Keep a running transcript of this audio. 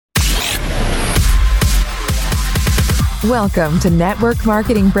Welcome to Network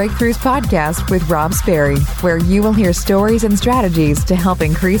Marketing Breakthroughs Podcast with Rob Sperry, where you will hear stories and strategies to help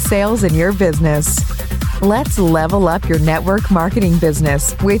increase sales in your business. Let's level up your network marketing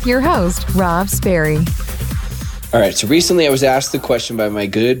business with your host, Rob Sperry. All right, so recently I was asked the question by my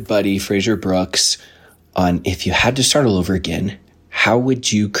good buddy, Frazer Brookes, on if you had to start all over again, how would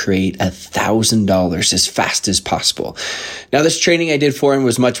you create $1,000 as fast as possible? Now, this training I did for him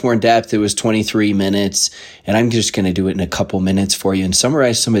was much more in depth. It was 23 minutes, and I'm just going to do it in a couple minutes for you and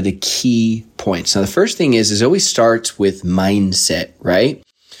summarize some of the key points. Now, the first thing is it always starts with mindset, right?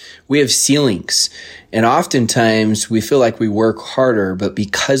 We have ceilings, and oftentimes we feel like we work harder, but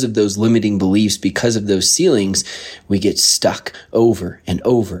because of those limiting beliefs, because of those ceilings, we get stuck over and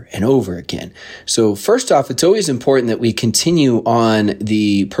over and over again. So first off, it's always important that we continue on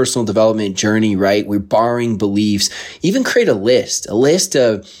the personal development journey, right? We're borrowing beliefs, even create a list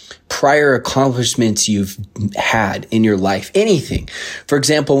of prior accomplishments you've had in your life, anything. For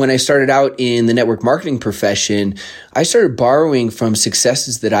example, when I started out in the network marketing profession, I started borrowing from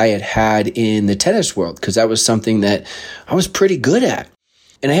successes that I had in the tennis world because that was something that I was pretty good at.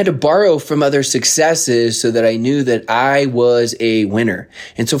 And I had to borrow from other successes so that I knew that I was a winner.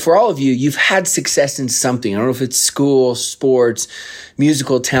 And so for all of you, you've had success in something. I don't know if it's school, sports,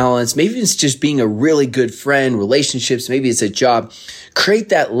 musical talents. Maybe it's just being a really good friend, relationships. Maybe it's a job. Create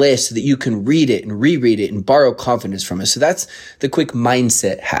that list so that you can read it and reread it and borrow confidence from it. So that's the quick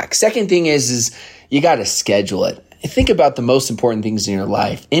mindset hack. Second thing is you got to schedule it. Think about the most important things in your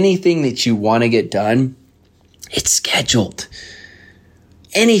life. Anything that you want to get done, it's scheduled.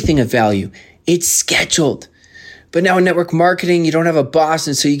 Anything of value, it's scheduled. But now in network marketing, you don't have a boss,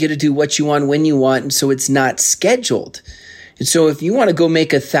 and so you get to do what you want when you want, and so it's not scheduled. And so if you want to go make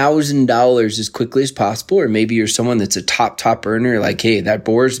 $1,000 as quickly as possible, or maybe you're someone that's a top earner, like, hey, that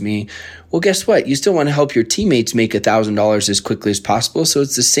bores me. Well, guess what? You still want to help your teammates make $1,000 as quickly as possible. So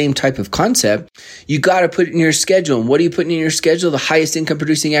it's the same type of concept. You got to put it in your schedule. And what are you putting in your schedule? The highest income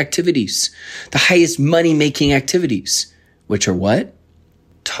producing activities, the highest money making activities, which are what?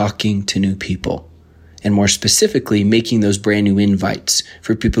 Talking to new people, and more specifically, making those brand new invites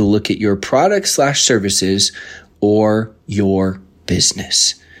for people to look at your products/services or your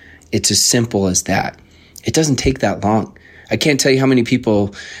business. It's as simple as that. It doesn't take that long. I can't tell you how many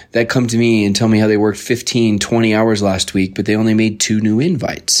people that come to me and tell me how they worked 15, 20 hours last week, but they only made 2 new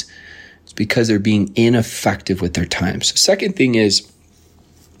invites. It's because they're being ineffective with their time. So second thing is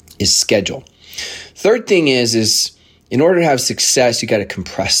schedule. Third thing is in order to have success, you got to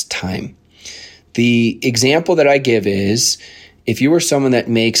compress time. The example that I give is if you were someone that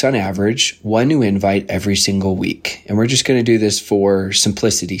makes on average 1 new invite every single week, and we're just going to do this for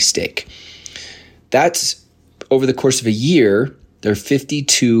simplicity's sake. That's over the course of a year, there are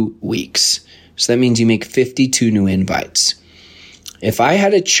 52 weeks. So that means you make 52 new invites. If I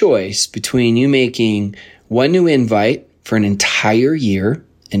had a choice between you making 1 new invite for an entire year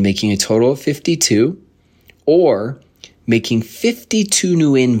and making a total of 52, or making 52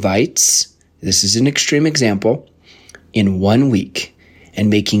 new invites, this is an extreme example, in 1 week and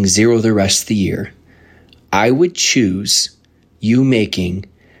making 0 the rest of the year, I would choose you making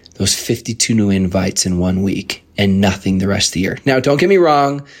those 52 new invites in 1 week and nothing the rest of the year. Now, don't get me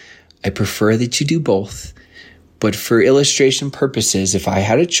wrong. I prefer that you do both. But for illustration purposes, if I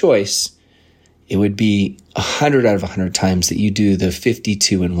had a choice, it would be 100 out of 100 times that you do the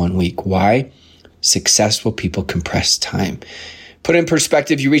 52 in 1 week. Why? Successful people compress time. Put in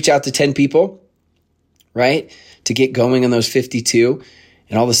perspective, you reach out to 10 people, right, to get going on those 52,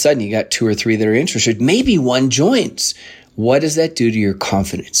 and all of a sudden you got 2 or 3 that are interested. Maybe 1 joins. What does that do to your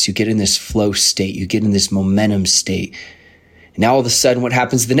confidence? You get in this flow state. You get in this momentum state. And now all of a sudden, what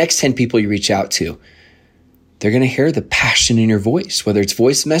happens to the next 10 people you reach out to? They're going to hear the passion in your voice, whether it's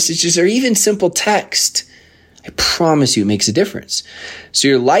voice messages or even simple text. I promise you it makes a difference. So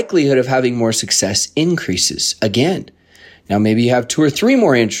your likelihood of having more success increases again. Now maybe you have 2 or 3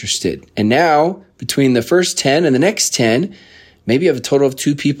 more interested. And now between the first 10 and the next 10, maybe you have a total of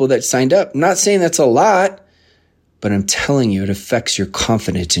 2 people that signed up. I'm not saying that's a lot, but I'm telling you it affects your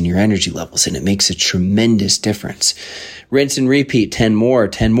confidence and your energy levels, and it makes a tremendous difference. Rinse and repeat, 10 more,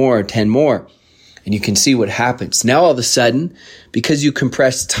 10 more, 10 more. And you can see what happens. Now, all of a sudden, because you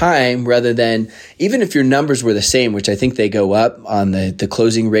compress time rather than, even if your numbers were the same, which I think they go up on the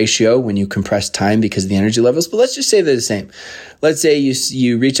closing ratio when you compress time because of the energy levels, but let's just say they're the same. Let's say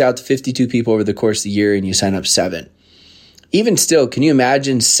you reach out to 52 people over the course of the year and you sign up 7. Even still, can you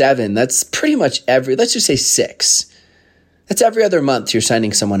imagine 7? That's pretty much let's just say 6. That's every other month you're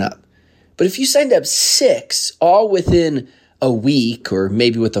signing someone up. But if you signed up 6 all within a week, or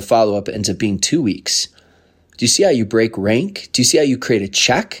maybe with the follow-up it ends up being 2 weeks, Do you see how you break rank? Do you see how you create a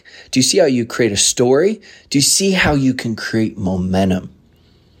check? Do you see how you create a story? Do you see how you can create momentum?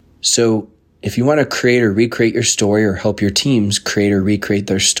 So if you want to create or recreate your story or help your teams create or recreate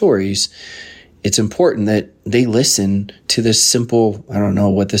their stories, it's important that they listen to this simple, I don't know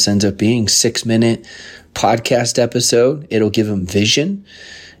what this ends up being, 6-minute podcast episode. It'll give them vision.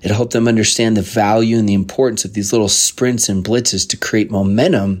 It'll help them understand the value and the importance of these little sprints and blitzes to create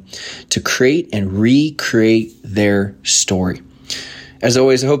momentum, to create and recreate their story. As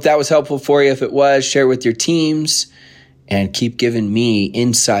always, I hope that was helpful for you. If it was, share it with your teams and keep giving me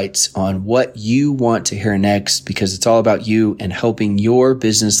insights on what you want to hear next, because it's all about you and helping your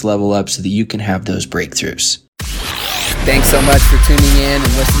business level up so that you can have those breakthroughs. Thanks so much for tuning in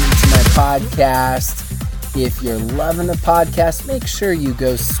and listening to my podcast. If you're loving the podcast, make sure you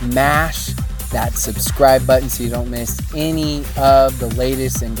go smash that subscribe button so you don't miss any of the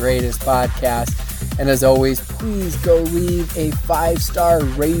latest and greatest podcasts. And as always, please go leave a 5-star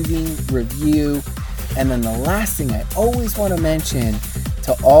rating review. And then the last thing I always want to mention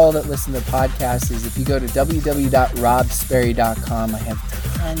to all that listen to podcasts is if you go to www.robsperry.com, I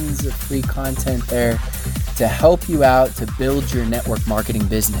have tons of free content there to help you out to build your network marketing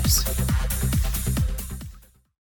business.